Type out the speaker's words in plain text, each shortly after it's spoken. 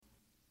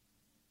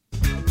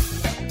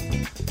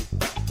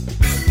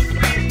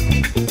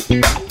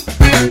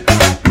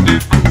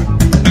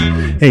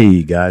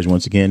Hey guys,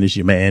 once again, it's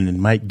your man and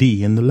Mike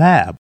D in the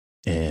lab.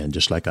 And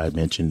just like I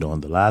mentioned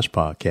on the last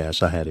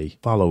podcast, I had a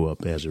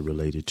follow-up as it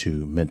related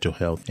to mental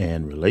health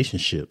and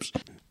relationships.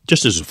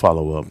 Just as a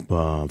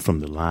follow-up from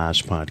the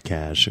last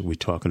podcast, we're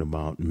talking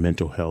about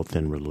mental health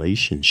and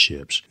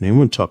relationships. And I'm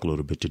going to talk a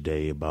little bit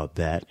today about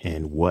that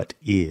and what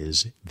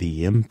is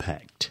the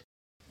impact.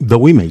 Though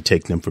we may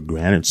take them for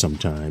granted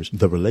sometimes,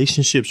 the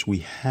relationships we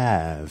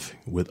have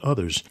with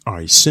others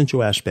are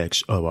essential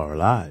aspects of our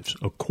lives.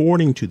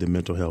 According to the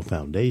Mental Health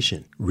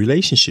Foundation,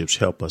 relationships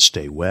help us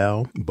stay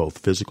well, both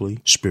physically,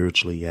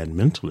 spiritually, and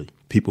mentally.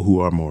 People who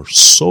are more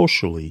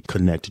socially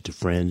connected to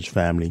friends,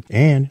 family,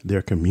 and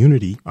their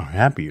community are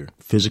happier,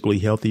 physically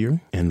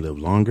healthier, and live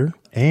longer,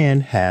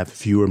 and have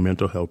fewer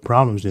mental health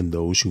problems than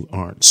those who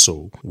aren't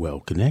so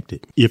well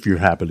connected. If you're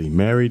happily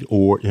married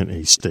or in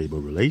a stable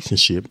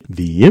relationship,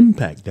 the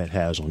impact that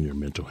has on your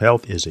mental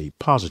health is a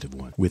positive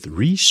one, with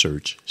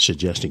research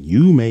suggesting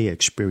you may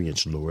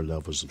experience lower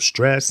levels of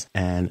stress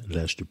and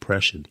less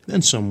depression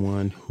than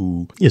someone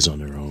who is on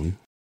their own.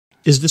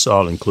 Is this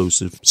all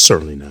inclusive?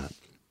 Certainly not.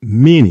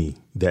 Many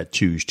that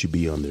choose to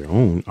be on their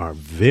own are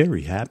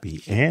very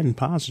happy and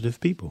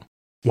positive people.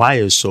 Why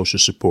is social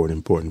support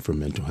important for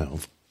mental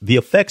health? The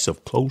effects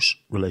of close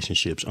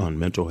relationships on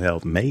mental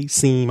health may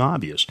seem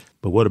obvious,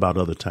 but what about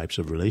other types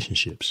of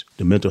relationships?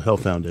 The Mental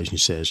Health Foundation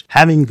says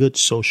having good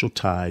social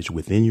ties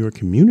within your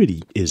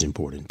community is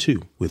important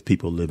too, with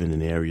people living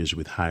in areas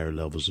with higher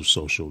levels of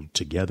social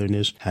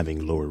togetherness,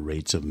 having lower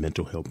rates of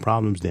mental health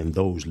problems than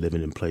those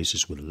living in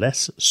places with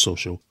less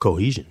social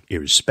cohesion,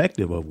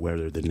 irrespective of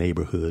whether the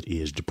neighborhood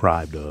is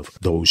deprived of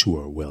those who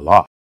are well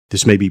off.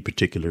 This may be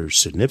particularly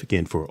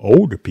significant for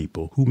older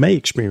people who may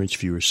experience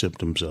fewer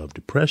symptoms of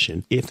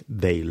depression if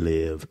they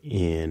live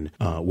in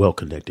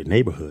well-connected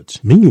neighborhoods.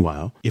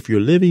 Meanwhile, if you're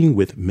living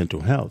with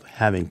mental health,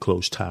 having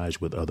close ties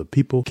with other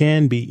people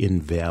can be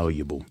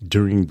invaluable.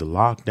 During the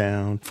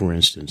lockdown, for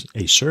instance,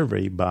 a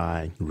survey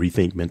by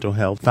Rethink Mental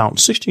Health found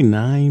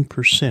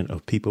 69%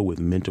 of people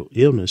with mental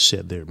illness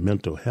said their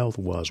mental health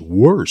was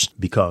worse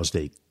because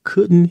they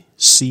couldn't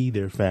see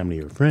their family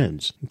or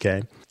friends.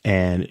 Okay.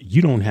 And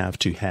you don't have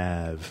to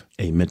have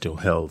a mental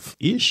health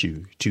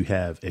issue to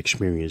have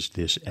experienced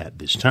this at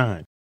this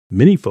time.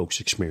 Many folks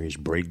experience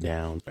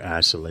breakdowns,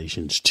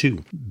 isolations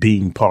too.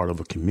 Being part of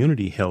a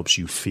community helps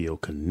you feel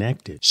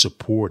connected,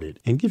 supported,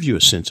 and gives you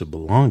a sense of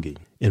belonging.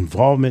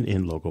 Involvement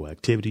in local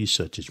activities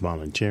such as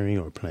volunteering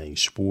or playing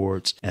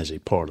sports as a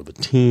part of a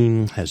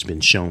team has been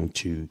shown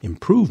to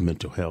improve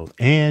mental health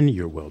and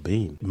your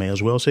well-being. May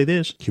as well say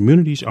this: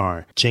 communities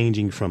are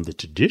changing from the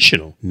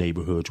traditional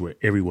neighborhoods where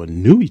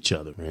everyone knew each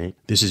other, right?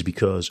 This is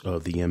because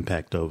of the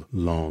impact of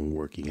long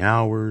working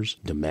hours,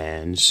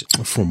 demands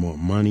for more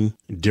money,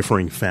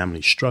 differing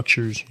family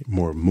structures,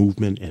 more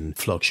movement and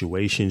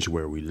fluctuations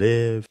where we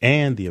live,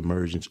 and the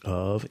emergence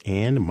of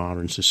and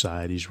modern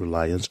society's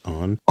reliance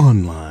on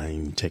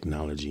online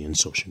technology and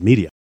social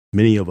media.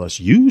 Many of us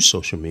use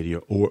social media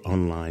or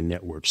online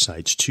network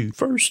sites to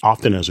first,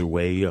 often as a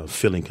way of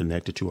feeling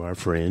connected to our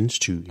friends,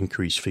 to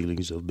increase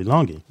feelings of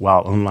belonging.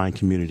 While online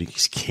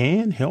communities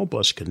can help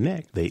us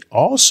connect, they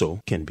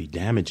also can be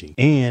damaging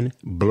and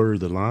blur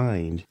the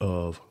line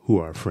of who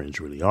our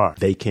friends really are.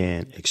 They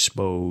can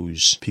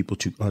expose people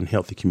to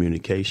unhealthy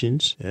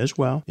communications as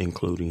well,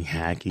 including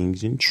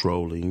hackings and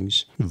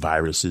trollings,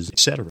 viruses,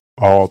 etc.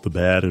 All the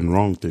bad and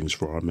wrong things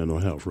for our mental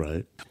health,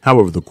 right?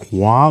 However, the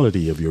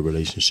quality of your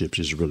relationships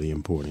is really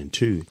important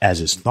too, as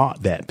it's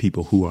thought that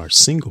people who are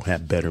single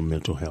have better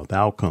mental health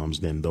outcomes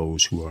than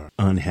those who are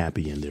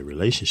unhappy in their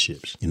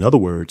relationships. In other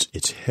words,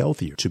 it's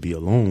healthier to be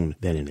alone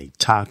than in a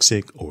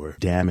toxic or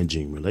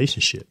damaging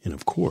relationship. And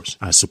of course,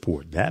 I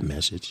support that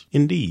message.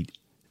 Indeed,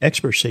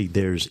 experts say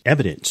there's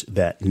evidence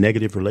that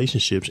negative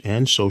relationships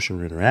and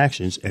social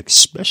interactions,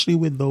 especially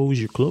with those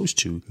you're close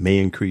to, may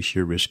increase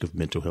your risk of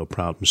mental health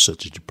problems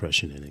such as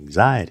depression and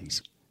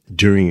anxieties.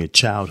 During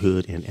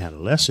childhood and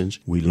adolescence,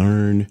 we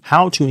learn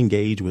how to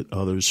engage with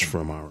others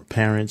from our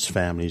parents,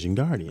 families, and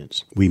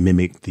guardians. We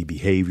mimic the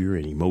behavior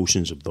and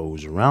emotions of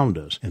those around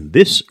us, and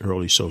this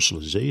early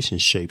socialization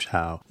shapes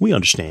how we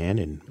understand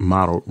and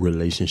model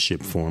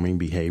relationship forming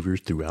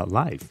behaviors throughout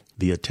life.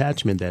 The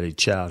attachment that a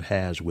child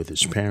has with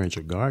his parents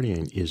or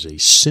guardian is a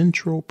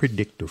central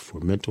predictor for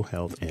mental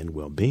health and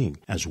well-being,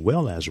 as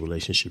well as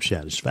relationship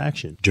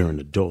satisfaction during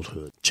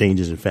adulthood.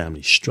 Changes in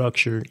family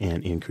structure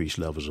and increased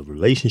levels of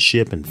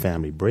relationship and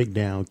family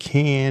breakdown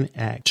can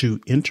act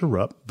to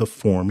interrupt the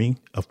forming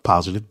of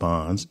positive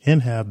bonds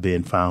and have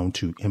been found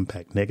to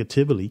impact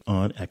negatively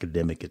on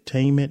academic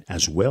attainment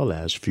as well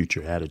as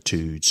future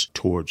attitudes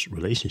towards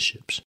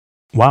relationships.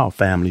 While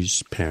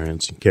families,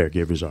 parents, and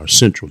caregivers are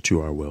central to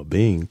our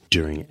well-being,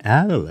 during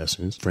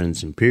adolescence,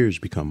 friends and peers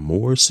become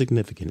more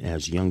significant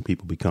as young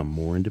people become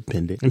more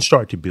independent and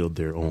start to build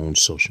their own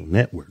social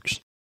networks.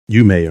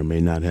 You may or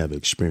may not have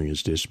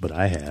experienced this, but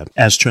I have.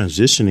 As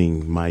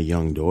transitioning my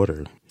young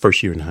daughter,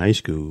 first year in high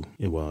school,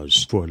 it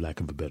was, for lack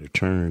of a better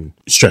term,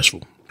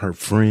 stressful. Her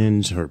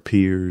friends, her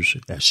peers,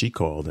 as she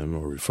called them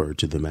or referred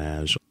to them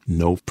as,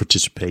 no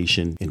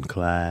participation in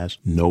class,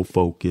 no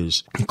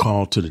focus,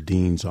 called to the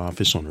dean's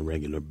office on a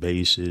regular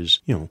basis.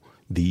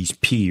 These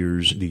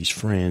peers, these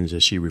friends,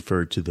 as she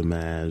referred to them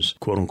as,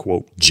 quote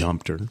unquote,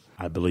 jumped her.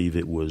 I believe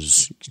it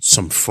was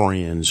some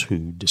friends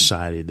who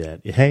decided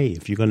that, hey,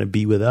 if you're going to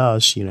be with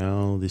us,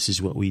 this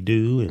is what we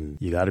do and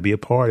you got to be a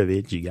part of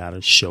it. You got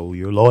to show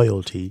your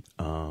loyalty.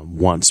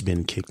 Once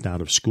been kicked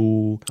out of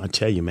school. I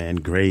tell you, man,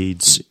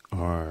 grades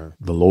are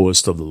the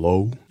lowest of the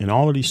low. And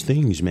all of these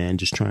things, man,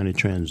 just trying to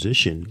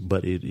transition.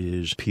 But it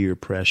is peer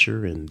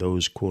pressure and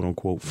those quote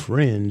unquote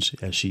friends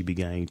as she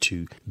began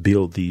to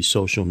build these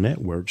social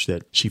networks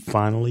that she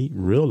finally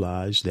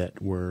realized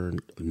that were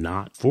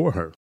not for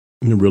her.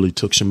 And it really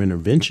took some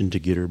intervention to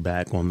get her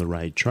back on the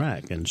right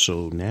track. And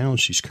so now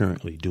she's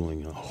currently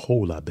doing a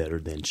whole lot better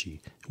than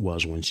she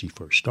was when she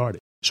first started.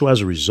 So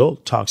as a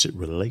result, toxic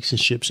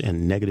relationships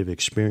and negative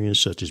experience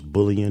such as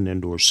bullying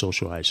and or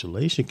social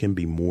isolation can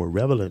be more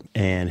relevant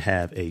and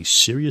have a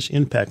serious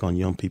impact on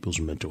young people's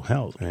mental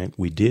health. Right?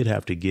 We did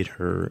have to get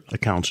her a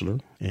counselor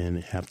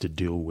and have to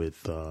deal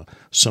with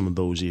some of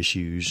those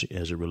issues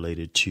as it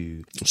related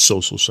to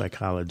social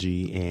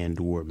psychology and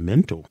or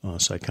mental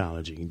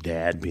psychology.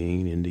 Dad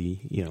being in the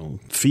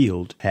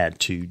field had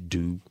to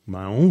do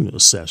my own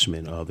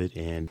assessment of it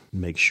and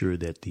make sure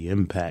that the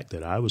impact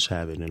that I was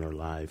having in her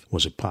life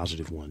was a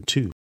positive one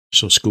too.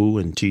 So school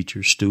and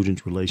teachers,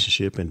 students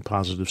relationship and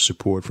positive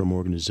support from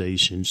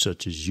organizations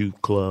such as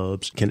youth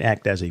clubs can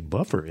act as a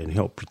buffer and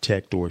help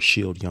protect or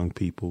shield young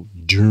people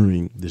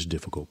during this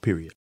difficult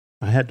period.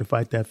 I had to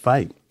fight that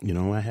fight.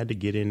 I had to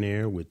get in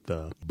there with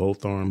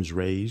both arms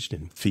raised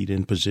and feet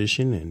in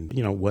position. And,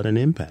 what an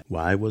impact.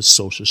 Why was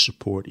social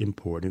support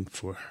important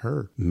for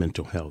her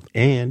mental health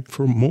and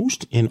for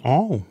most and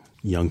all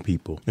young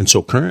people? And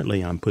so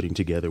currently I'm putting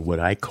together what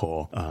I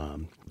call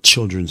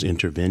children's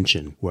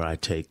intervention, where I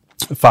take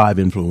 5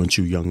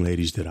 influential young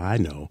ladies that I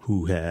know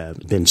who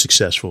have been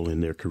successful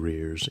in their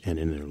careers and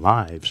in their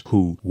lives,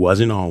 who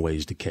wasn't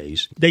always the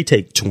case. They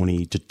take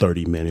 20 to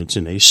 30 minutes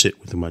and they sit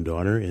with my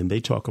daughter and they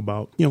talk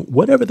about,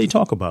 whatever they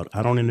talk about.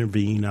 I don't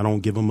intervene. I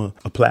don't give them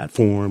a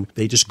platform.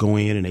 They just go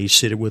in and they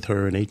sit with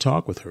her and they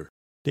talk with her.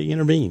 They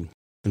intervene.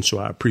 And so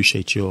I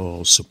appreciate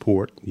your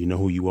support. You know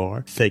who you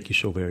are. Thank you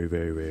so very,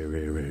 very, very,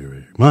 very, very,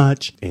 very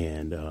much.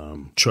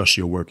 And trust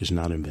your work is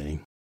not in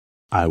vain.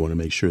 I want to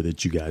make sure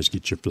that you guys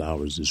get your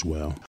flowers as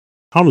well.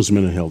 How does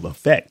mental health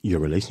affect your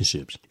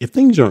relationships? If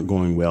things aren't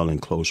going well in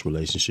close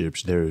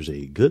relationships, there is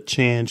a good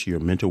chance your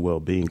mental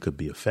well-being could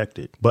be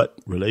affected. But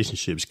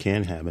relationships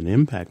can have an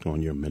impact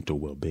on your mental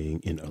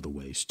well-being in other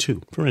ways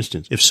too. For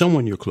instance, if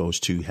someone you're close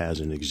to has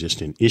an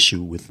existing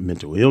issue with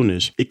mental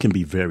illness, it can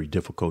be very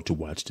difficult to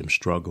watch them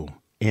struggle.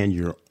 And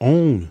your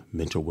own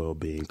mental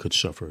well-being could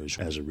suffer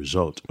as a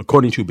result.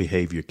 According to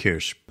behavior care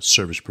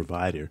service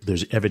provider,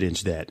 there's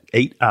evidence that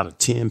 8 out of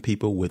 10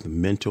 people with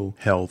mental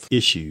health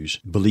issues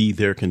believe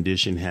their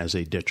condition has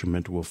a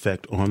detrimental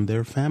effect on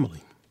their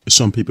family.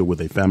 Some people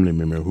with a family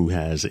member who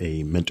has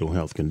a mental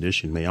health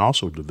condition may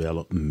also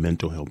develop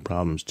mental health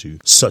problems to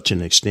such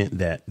an extent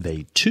that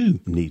they too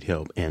need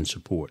help and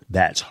support.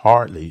 That's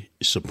hardly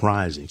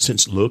surprising,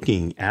 since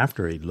looking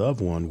after a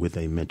loved one with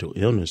a mental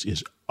illness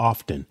is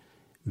often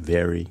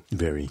very,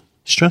 very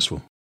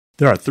stressful.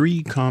 There are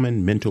 3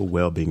 common mental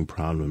well-being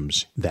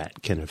problems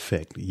that can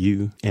affect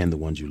you and the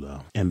ones you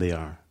love. And they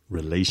are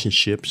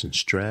relationships and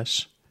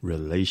stress,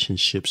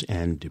 relationships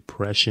and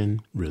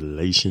depression,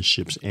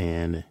 relationships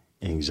and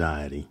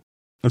anxiety.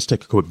 Let's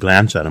take a quick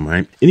glance at them,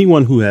 right?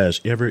 Anyone who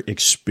has ever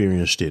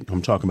experienced it,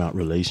 I'm talking about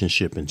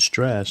relationship and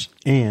stress,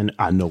 and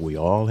I know we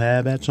all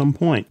have at some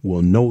point,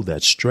 will know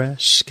that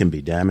stress can be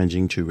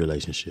damaging to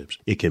relationships.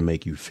 It can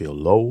make you feel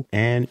low,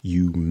 and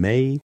you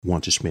may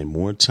want to spend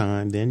more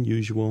time than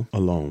usual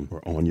alone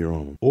or on your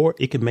own. Or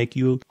it can make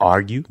you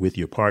argue with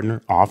your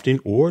partner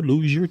often or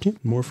lose your temper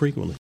more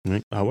frequently.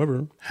 Right?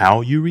 However,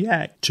 how you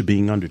react to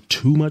being under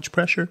too much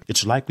pressure,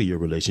 it's likely your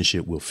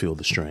relationship will feel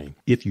the strain.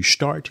 If you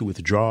start to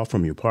withdraw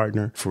from your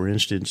partner, for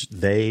instance,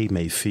 they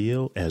may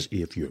feel as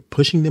if you're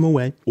pushing them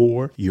away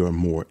or you're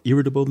more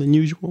irritable than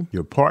usual.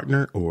 Your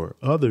partner or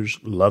others,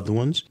 loved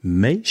ones,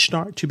 may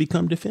start to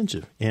become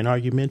defensive and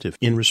argumentative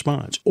in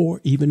response, or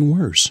even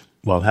worse.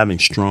 While having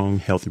strong,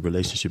 healthy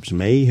relationships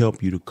may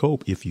help you to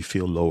cope if you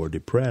feel low or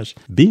depressed,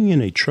 being in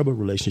a troubled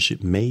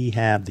relationship may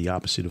have the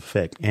opposite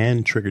effect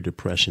and trigger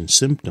depression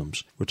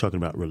symptoms. We're talking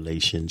about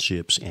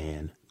relationships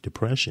and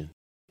depression.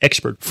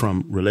 Expert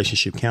from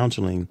relationship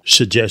counseling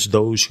suggests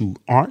those who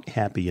aren't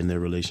happy in their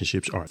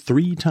relationships are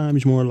 3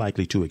 times more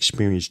likely to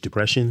experience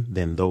depression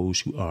than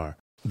those who are.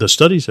 The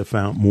studies have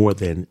found more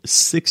than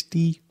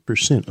 60%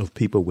 50% of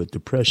people with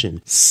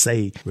depression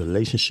say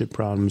relationship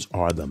problems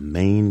are the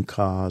main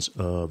cause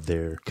of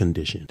their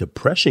condition.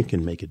 Depression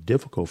can make it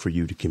difficult for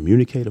you to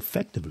communicate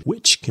effectively,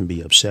 which can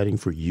be upsetting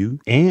for you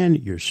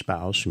and your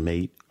spouse,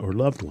 mate, or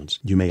loved ones.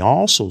 You may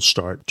also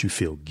start to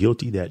feel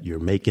guilty that you're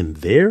making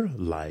their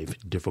life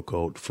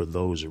difficult for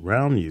those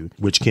around you,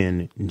 which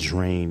can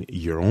drain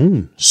your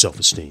own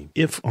self-esteem.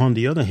 If, on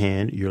the other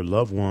hand, your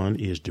loved one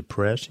is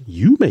depressed,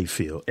 you may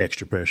feel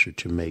extra pressure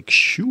to make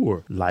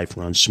sure life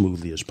runs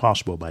smoothly as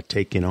possible by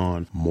taking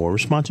on more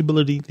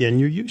responsibility than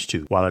you're used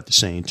to, while at the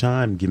same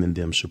time giving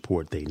them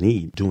support they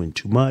need. Doing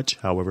too much,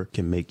 however,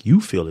 can make you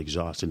feel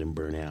exhausted and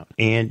burn out,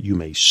 and you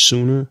may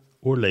sooner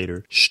or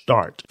later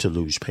start to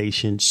lose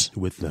patience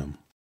with them.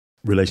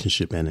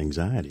 Relationship and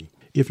anxiety.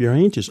 If you're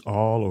anxious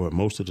all or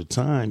most of the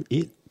time,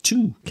 it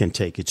too can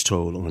take its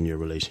toll on your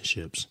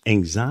relationships.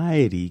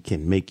 Anxiety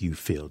can make you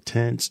feel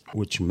tense,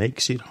 which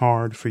makes it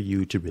hard for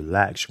you to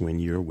relax when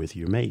you're with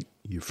your mate,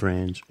 your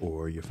friends,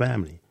 or your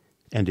family.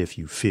 And if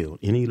you feel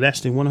any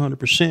less than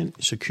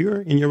 100%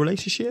 secure in your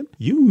relationship,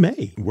 you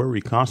may worry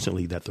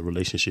constantly that the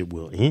relationship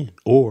will end,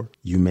 or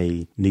you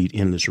may need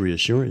endless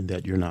reassurance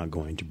that you're not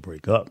going to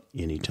break up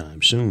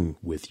anytime soon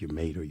with your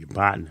mate or your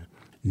partner.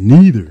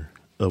 Neither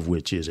of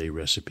which is a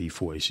recipe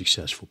for a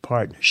successful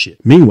partnership.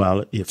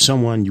 Meanwhile, if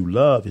someone you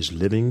love is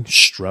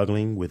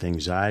struggling with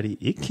anxiety,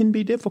 it can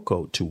be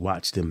difficult to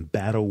watch them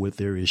battle with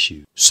their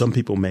issue. Some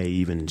people may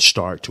even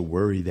start to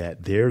worry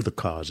that they're the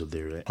cause of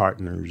their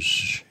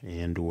partner's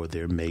and or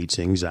their mate's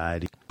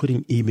anxiety,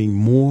 putting even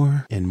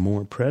more and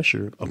more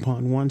pressure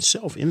upon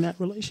oneself in that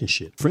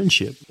relationship,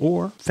 friendship,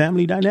 or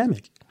family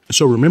dynamic.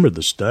 So remember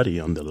the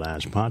study on the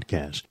last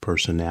podcast,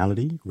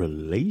 personality,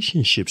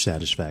 relationship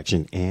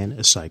satisfaction, and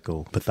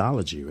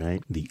psychopathology,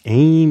 right? The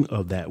aim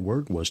of that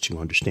work was to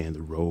understand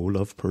the role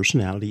of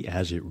personality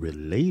as it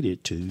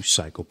related to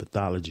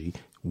psychopathology,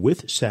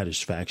 with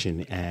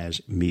satisfaction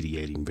as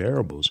mediating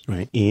variables,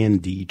 right? In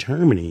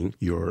determining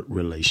your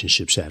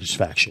relationship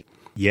satisfaction.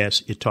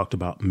 Yes, it talked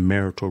about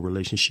marital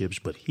relationships,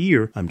 but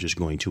here I'm just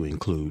going to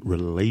include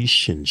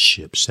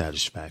relationship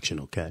satisfaction,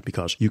 okay?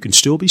 Because you can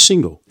still be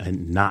single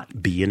and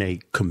not be in a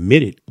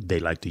committed, they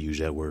like to use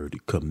that word,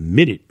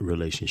 committed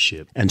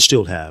relationship and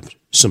still have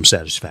some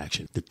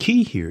satisfaction. The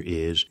key here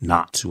is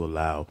not to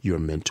allow your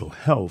mental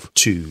health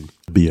to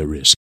be a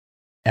risk.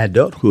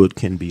 Adulthood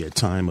can be a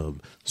time of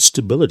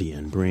stability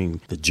and bring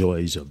the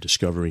joys of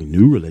discovering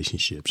new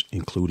relationships,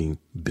 including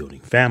building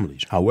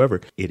families.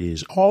 However, it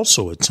is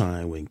also a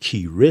time when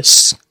key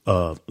risks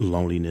of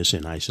loneliness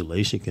and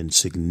isolation can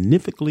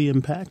significantly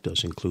impact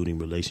us, including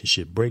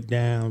relationship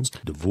breakdowns,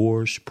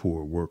 divorce,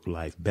 poor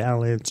work-life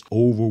balance,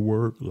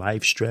 overwork,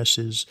 life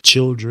stresses,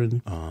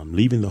 children,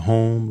 leaving the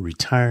home,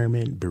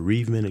 retirement,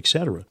 bereavement,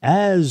 etc.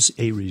 As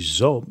a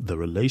result, the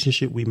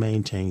relationship we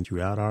maintain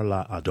throughout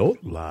our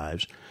adult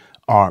lives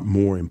are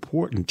more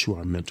important to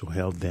our mental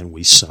health than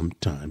we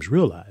sometimes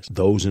realize.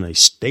 Those in a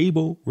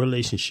stable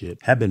relationship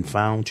have been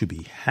found to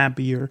be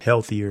happier,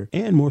 healthier,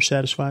 and more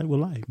satisfied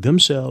with life,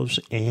 themselves,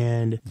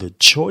 and the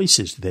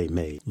choices they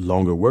made.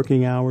 Longer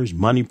working hours,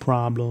 money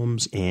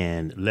problems,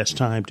 and less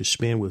time to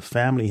spend with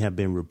family have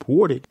been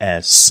reported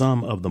as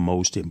some of the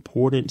most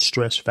important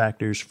stress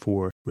factors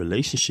for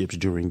relationships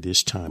during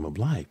this time of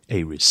life.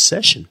 A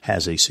recession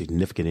has a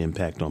significant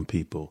impact on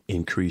people,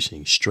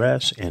 increasing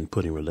stress and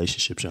putting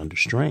relationships under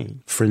strain.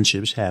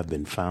 Friendships have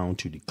been found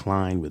to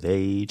decline with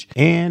age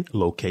and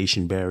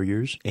location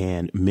barriers,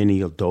 and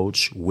many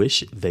adults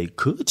wish they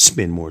could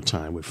spend more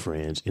time with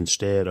friends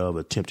instead of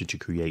attempting to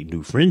create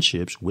new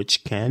friendships,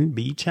 which can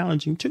be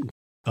challenging too.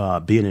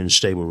 Being in a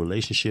stable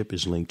relationship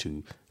is linked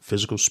to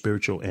physical,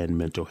 spiritual, and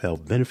mental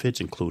health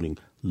benefits, including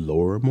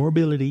lower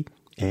morbidity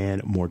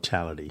and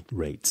mortality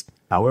rates.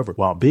 However,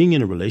 while being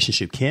in a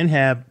relationship can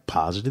have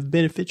positive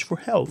benefits for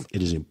health,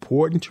 it is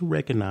important to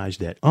recognize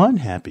that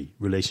unhappy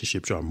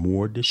relationships are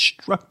more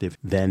destructive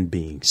than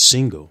being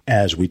single.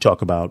 As we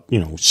talk about,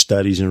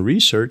 studies and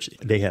research,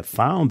 they have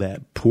found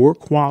that poor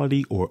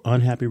quality or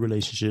unhappy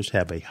relationships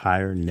have a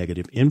higher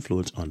negative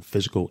influence on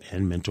physical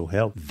and mental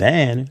health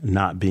than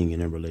not being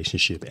in a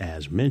relationship,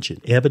 as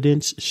mentioned.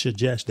 Evidence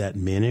suggests that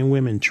men and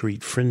women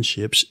treat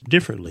friendships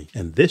differently,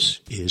 and this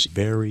is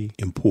very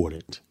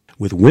important,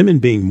 with women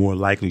being more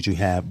likely to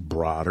have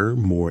broader,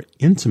 more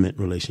intimate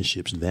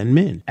relationships than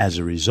men. As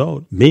a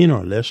result, men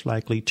are less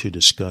likely to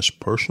discuss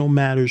personal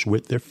matters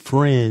with their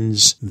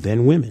friends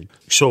than women.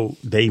 So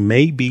they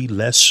may be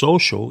less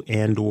social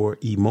and or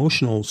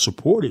emotional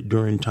supported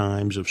during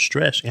times of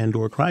stress and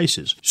or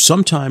crisis.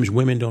 Sometimes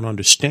women don't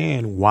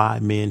understand why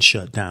men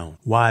shut down,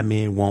 why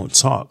men won't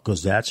talk,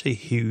 because that's a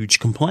huge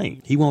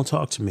complaint. He won't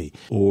talk to me,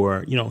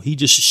 or, he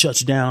just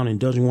shuts down and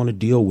doesn't want to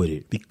deal with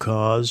it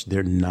because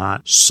they're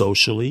not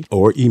socially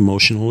or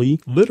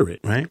emotionally literate,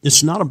 right?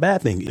 It's not a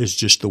bad thing. It's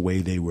just the way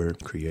they were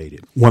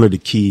created. One of the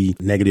key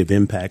negative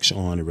impacts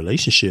on a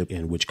relationship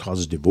and which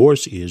causes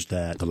divorce is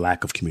that the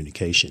lack of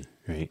communication.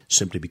 right?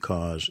 Simply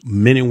because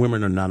men and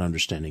women are not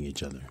understanding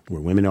each other.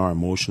 Where women are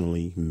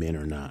emotionally, men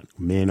are not.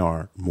 Men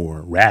are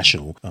more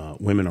rational.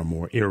 Women are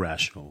more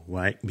irrational,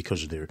 right?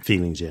 Because of their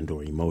feelings and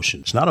or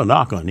emotions. It's not a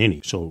knock on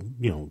any. So,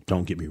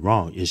 don't get me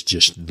wrong. It's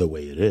just the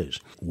way it is.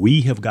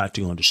 We have got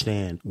to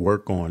understand,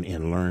 work on,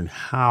 and learn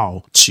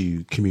how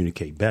to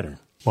communicate better.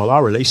 While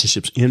our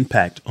relationships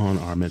impact on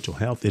our mental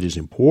health, it is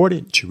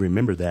important to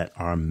remember that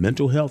our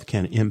mental health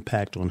can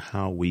impact on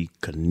how we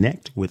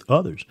connect with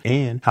others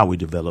and how we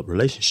develop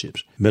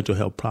relationships. Mental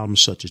health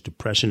problems such as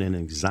depression and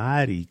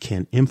anxiety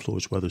can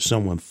influence whether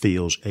someone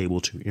feels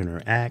able to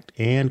interact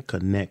and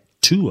connect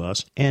to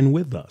us and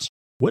with us.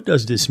 What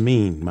does this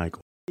mean,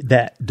 Michael?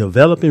 That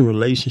developing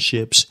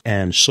relationships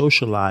and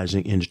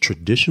socializing in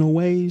traditional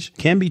ways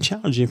can be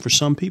challenging for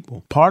some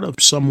people. Part of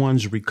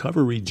someone's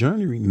recovery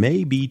journey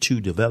may be to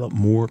develop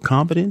more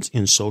confidence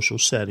in social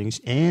settings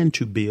and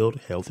to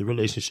build healthy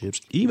relationships.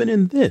 Even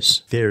in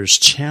this, there's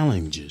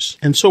challenges.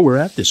 And so we're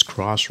at this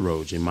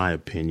crossroads, in my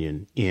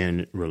opinion,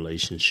 in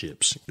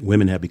relationships.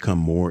 Women have become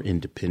more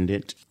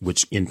independent,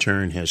 which in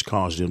turn has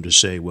caused them to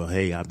say, well,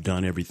 hey, I've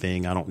done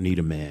everything. I don't need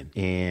a man.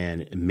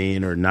 And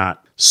men are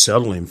not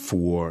settling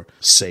for,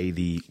 say,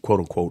 the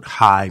quote unquote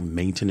high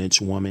maintenance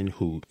woman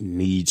who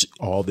needs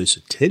all this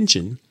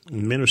attention.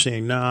 Men are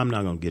saying, no, I'm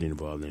not going to get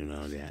involved in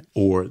all that.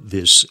 Or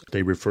this,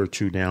 they refer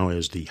to now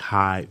as the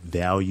high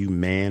value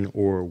man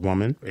or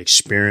woman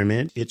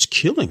experiment. It's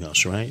killing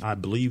us, right? I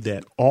believe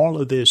that all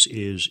of this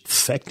is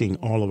affecting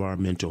all of our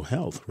mental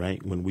health,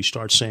 right? When we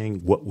start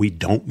saying what we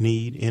don't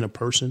need in a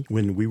person,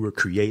 when we were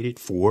created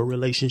for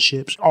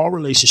relationships, all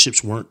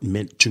relationships weren't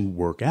meant to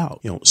work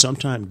out.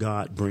 Sometimes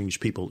God brings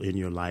people in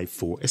your life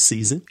for a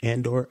season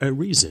and or a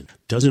reason.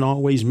 Doesn't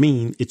always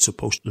mean it's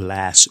supposed to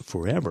last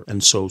forever.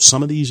 And so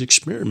some of these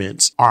experiments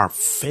are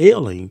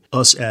failing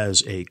us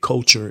as a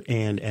culture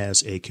and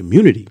as a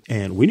community.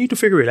 And we need to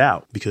figure it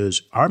out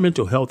because our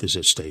mental health is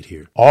at stake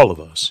here. All of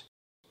us.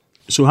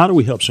 So how do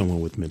we help someone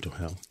with mental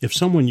health? If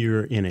someone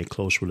you're in a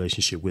close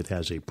relationship with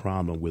has a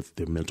problem with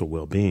their mental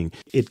well-being,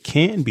 it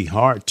can be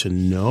hard to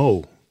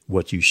know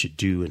what you should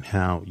do and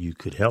how you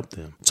could help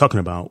them. Talking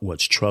about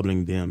what's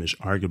troubling them is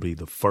arguably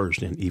the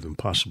first and even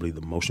possibly the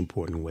most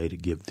important way to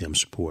give them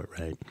support,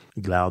 right?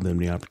 Allow them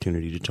the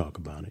opportunity to talk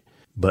about it.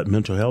 But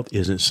mental health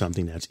isn't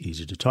something that's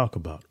easy to talk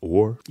about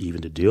or even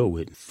to deal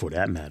with, for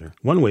that matter.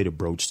 One way to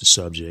broach the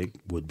subject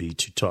would be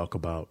to talk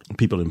about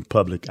people in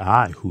public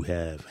eye who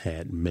have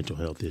had mental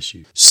health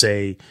issues.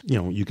 Say,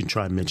 you can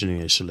try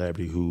mentioning a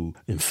celebrity who,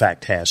 in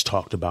fact, has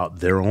talked about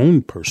their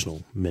own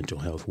personal mental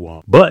health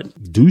walk,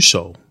 but do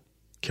so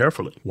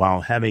carefully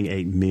while having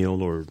a meal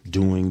or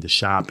doing the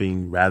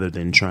shopping rather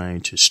than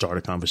trying to start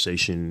a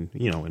conversation,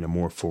 in a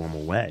more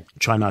formal way.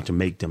 Try not to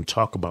make them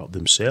talk about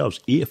themselves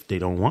if they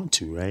don't want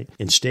to, right?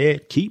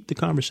 Instead, keep the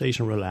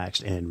conversation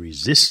relaxed and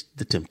resist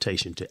the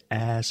temptation to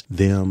ask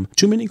them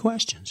too many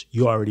questions.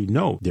 You already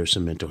know there's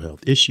some mental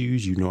health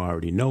issues.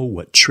 Already know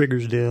what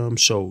triggers them.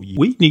 So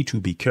we need to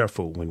be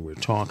careful when we're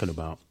talking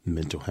about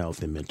mental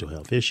health and mental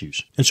health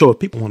issues. And so if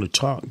people want to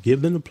talk,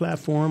 give them the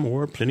platform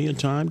or plenty of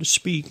time to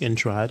speak and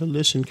try to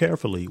listen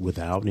carefully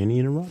without any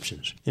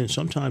interruptions. And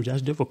sometimes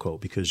that's difficult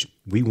because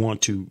we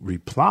want to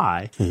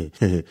reply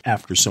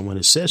after someone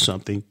has said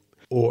something.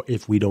 Or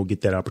if we don't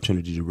get that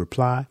opportunity to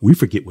reply, we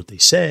forget what they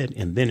said.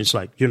 And then it's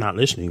like, you're not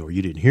listening or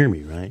you didn't hear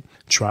me, right?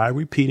 Try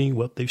repeating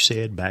what they've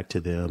said back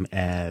to them,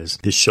 as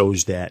this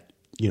shows that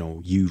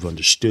you've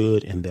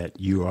understood and that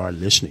you are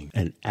listening,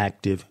 an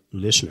active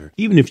listener.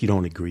 Even if you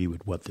don't agree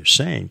with what they're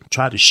saying,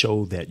 try to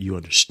show that you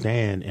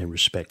understand and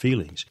respect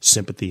feelings.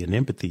 Sympathy and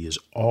empathy is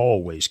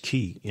always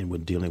key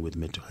when dealing with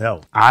mental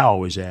health. I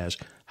always ask,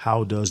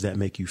 how does that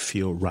make you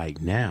feel right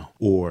now?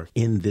 Or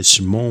in this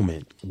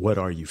moment, what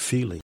are you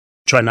feeling?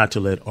 Try not to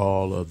let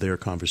all of their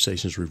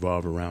conversations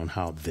revolve around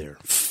how they're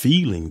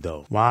feeling,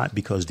 though. Why?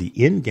 Because the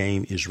end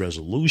game is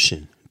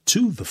resolution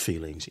to the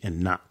feelings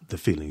and not the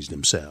feelings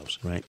themselves,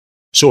 right?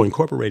 So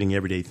incorporating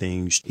everyday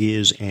things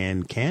is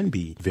and can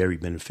be very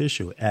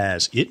beneficial,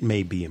 as it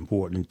may be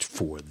important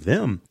for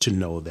them to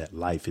know that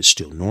life is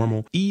still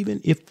normal, even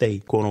if they,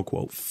 quote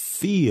unquote,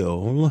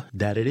 feel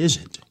that it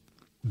isn't.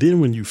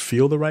 Then when you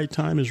feel the right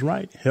time is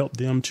right, help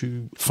them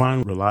to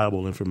find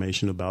reliable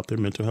information about their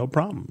mental health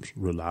problems.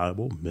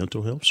 Reliable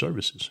mental health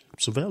services.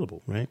 It's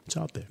available, right? It's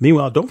out there.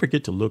 Meanwhile, don't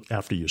forget to look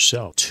after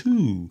yourself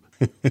too.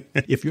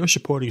 If you're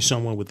supporting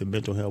someone with the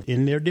mental health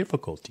in their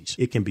difficulties,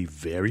 it can be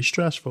very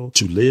stressful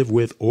to live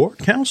with or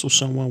counsel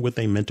someone with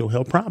a mental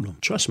health problem.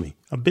 Trust me,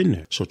 I've been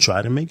there. So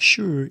try to make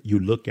sure you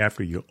look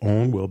after your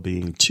own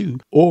well-being too,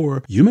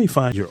 or you may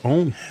find your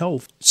own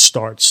health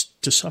starts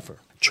to suffer.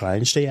 Try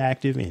and stay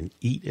active and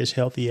eat as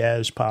healthy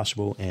as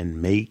possible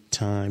and make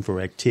time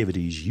for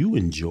activities you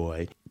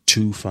enjoy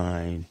to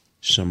find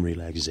some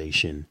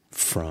relaxation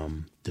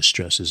from the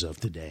stresses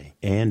of the day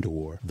and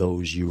or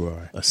those you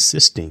are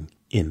assisting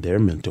in their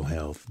mental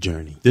health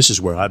journey. This is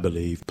where I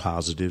believe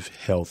positive,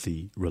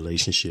 healthy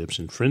relationships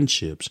and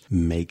friendships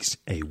makes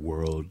a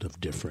world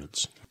of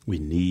difference. We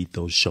need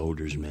those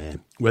shoulders,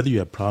 man. Whether you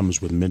have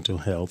problems with mental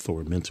health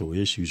or mental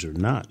issues or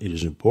not, it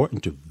is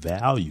important to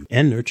value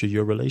and nurture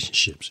your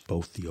relationships,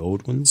 both the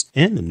old ones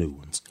and the new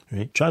ones,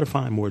 right? Try to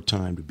find more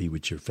time to be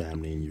with your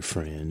family and your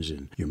friends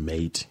and your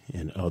mate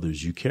and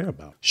others you care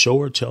about. Show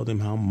or tell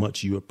them how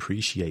much you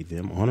appreciate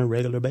them on a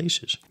regular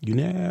basis. You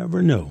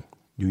never know.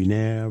 You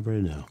never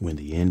know when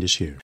the end is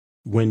here.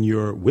 When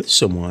you're with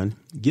someone,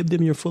 give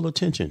them your full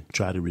attention.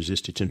 Try to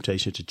resist the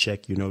temptation to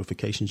check your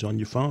notifications on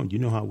your phone. You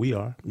know how we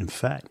are. In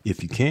fact,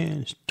 if you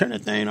can, turn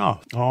that thing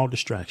off. All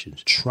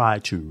distractions. Try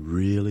to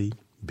really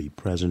be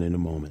present in the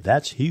moment.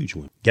 That's a huge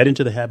one. Get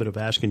into the habit of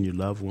asking your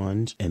loved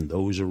ones and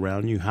those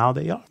around you how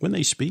they are. When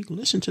they speak,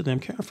 listen to them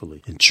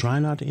carefully and try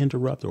not to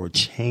interrupt or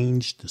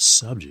change the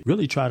subject.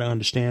 Really try to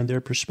understand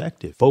their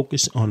perspective.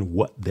 Focus on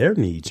what their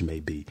needs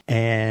may be.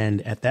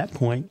 And at that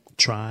point,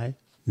 try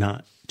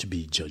not to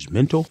be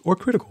judgmental or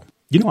critical.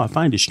 I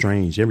find it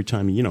strange every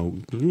time,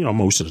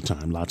 most of the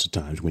time, lots of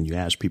times when you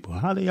ask people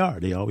how they are,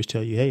 they always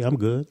tell you, hey, I'm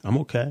good. I'm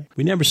okay.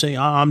 We never say,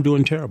 I'm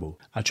doing terrible.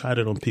 I tried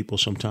it on people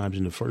sometimes,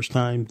 and the first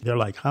time they're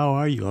like, how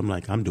are you? I'm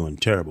like, I'm doing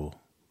terrible.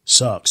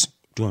 Sucks.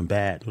 Doing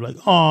bad. They're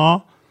like,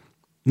 aw.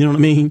 You know what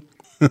I mean?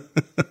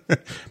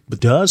 But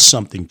does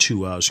something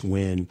to us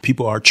when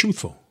people are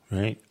truthful,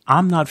 right?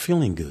 I'm not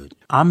feeling good.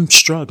 I'm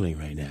struggling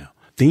right now.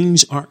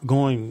 Things aren't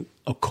going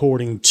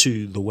according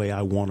to the way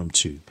I want them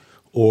to,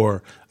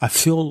 or I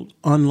feel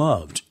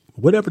unloved.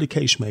 Whatever the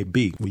case may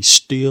be, we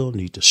still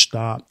need to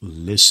stop,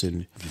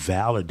 listen,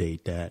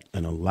 validate that,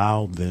 and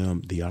allow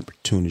them the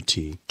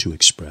opportunity to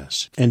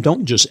express. And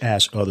don't just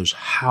ask others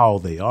how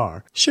they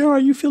are. Share how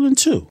you feeling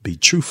too. Be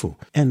truthful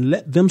and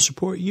let them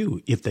support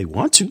you. If they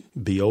want to,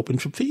 be open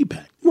for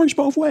feedback. It works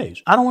both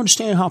ways. I don't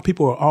understand how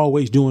people are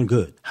always doing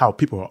good, how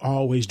people are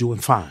always doing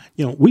fine.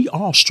 We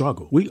all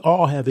struggle. We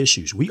all have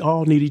issues. We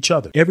all need each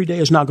other. Every day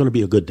is not going to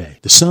be a good day.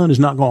 The sun is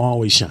not going to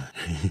always shine.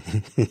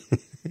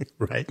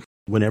 Right?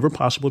 Whenever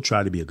possible,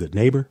 try to be a good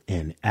neighbor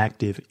and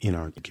active in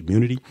our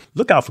community.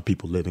 Look out for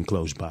people living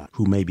close by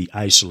who may be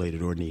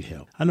isolated or need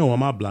help. I know on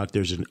my block,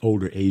 there's an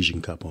older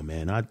Asian couple,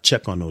 man. I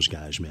check on those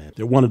guys, man.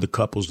 They're one of the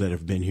couples that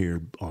have been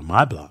here on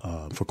my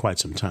block for quite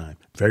some time.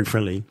 Very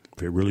friendly,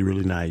 very really,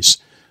 really nice.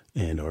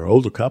 And our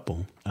older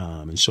couple.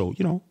 And so,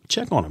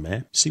 check on them,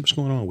 man. See what's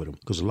going on with them.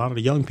 Because a lot of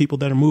the young people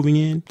that are moving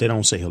in, they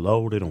don't say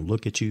hello. They don't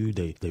look at you.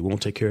 They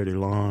won't take care of their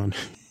lawn.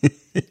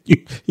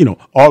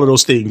 All of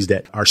those things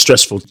that are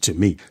stressful to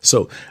me.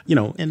 So,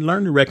 and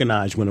learn to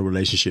recognize when a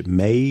relationship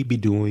may be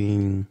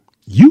doing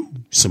you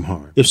some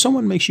harm. If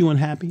someone makes you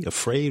unhappy,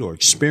 afraid, or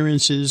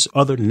experiences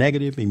other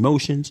negative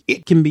emotions,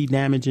 it can be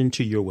damaging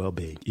to your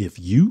well-being. If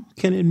you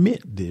can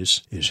admit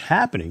this is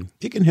happening,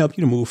 it can help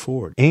you to move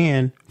forward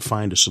and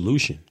find a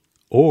solution.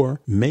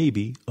 Or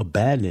maybe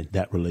abandon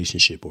that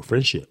relationship or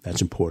friendship. That's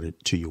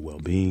important to your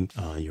well-being,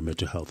 your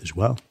mental health as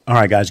well. All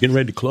right, guys, getting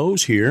ready to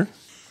close here.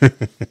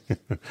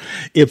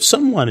 If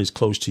someone is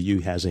close to you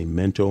has a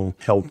mental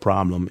health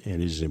problem,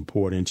 and it is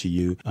important to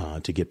you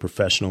to get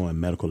professional and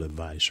medical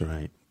advice,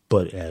 right?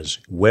 But as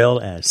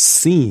well as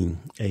seeing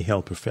a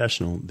health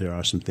professional, there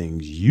are some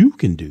things you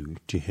can do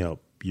to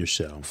help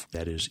yourself.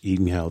 That is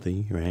eating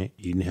healthy, right?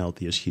 Eating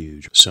healthy is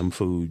huge. Some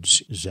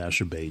foods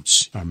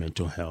exacerbates our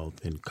mental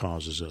health and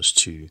causes us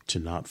to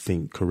not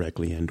think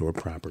correctly and or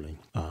properly.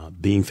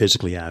 Being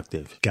physically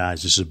active.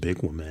 Guys, this is a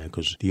big one, man,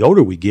 because the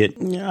older we get,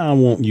 I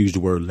won't use the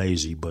word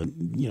lazy, but,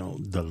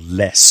 the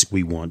less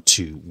we want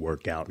to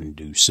work out and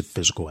do some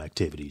physical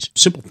activities.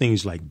 Simple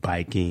things like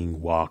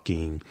biking,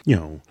 walking,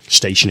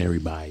 stationary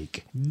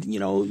bike,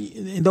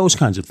 those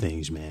kinds of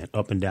things, man.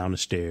 Up and down the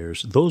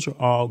stairs. Those are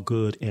all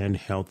good and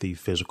healthy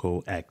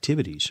physical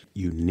activities.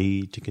 You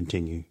need to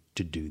continue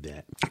to do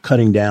that.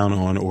 Cutting down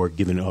on or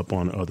giving up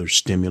on other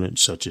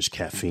stimulants such as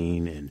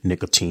caffeine and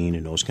nicotine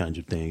and those kinds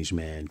of things,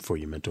 man, for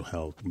your mental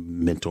health,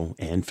 mental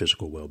and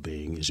physical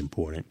well-being is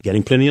important.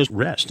 Getting plenty of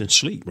rest and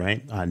sleep,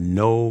 right? I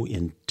know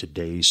in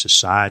today's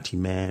society,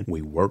 man,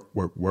 we work.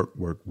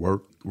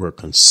 We're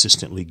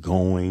consistently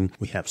going.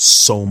 We have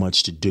so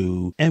much to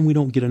do and we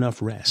don't get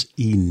enough rest.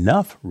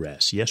 Enough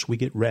rest. Yes, we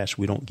get rest.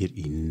 We don't get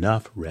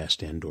enough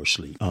rest and or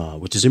sleep,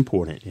 which is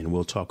important. And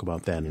we'll talk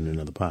about that in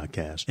another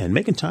podcast. And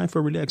making time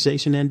for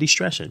relaxation and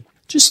de-stressing.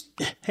 Just,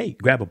 hey,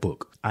 grab a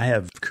book. I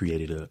have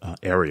created an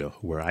area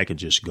where I could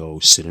just go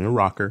sit in a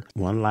rocker,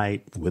 one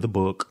light with a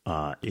book.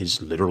 It's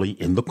literally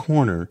in the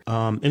corner.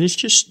 And it's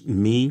just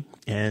me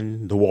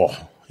and the wall.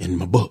 In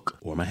my book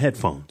or my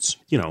headphones,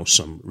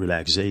 some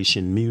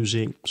relaxation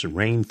music, some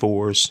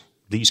rainforest,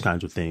 these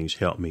kinds of things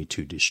help me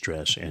to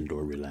distress and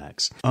or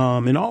relax.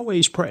 And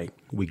always pray.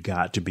 We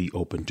got to be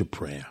open to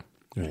prayer.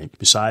 Right?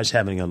 Besides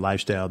having a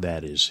lifestyle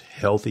that is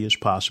healthy as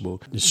possible,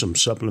 there's some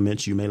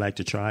supplements you may like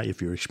to try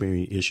if you're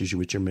experiencing issues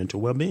with your mental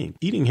well-being.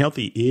 Eating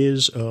healthy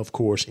is, of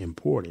course,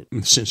 important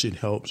since it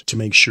helps to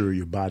make sure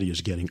your body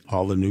is getting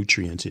all the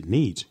nutrients it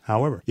needs.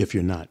 However, if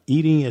you're not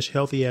eating as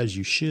healthy as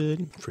you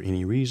should for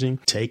any reason,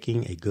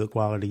 taking a good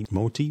quality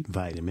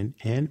multivitamin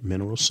and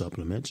mineral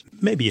supplements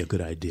may be a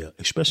good idea,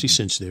 especially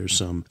since there's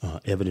some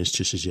evidence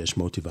to suggest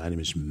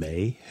multivitamins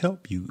may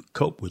help you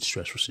cope with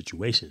stressful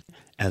situations.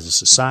 As a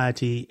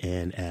society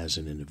and as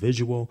an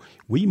individual,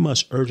 we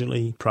must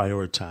urgently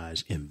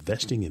prioritize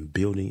investing in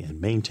building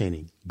and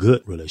maintaining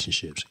good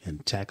relationships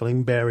and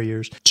tackling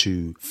barriers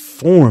to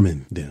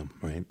forming them,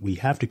 right? We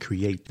have to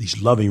create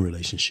these loving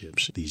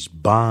relationships, these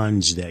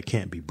bonds that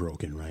can't be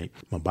broken, right?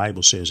 My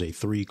Bible says a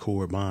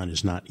 3-core bond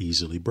is not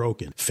easily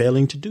broken.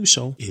 Failing to do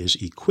so is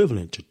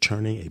equivalent to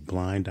turning a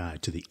blind eye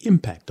to the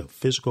impact of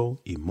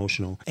physical,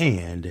 emotional,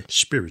 and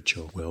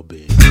spiritual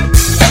well-being.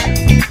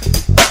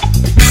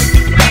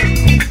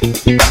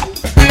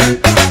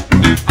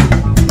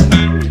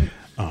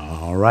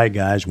 All right,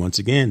 guys. Once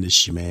again, this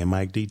is your man,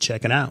 Mike D,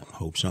 checking out.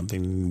 Hope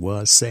something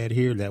was said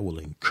here that will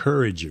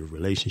encourage your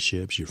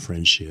relationships, your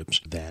friendships,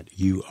 that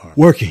you are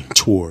working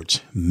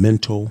towards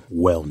mental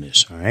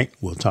wellness. All right.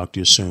 We'll talk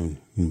to you soon.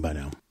 Bye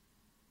now.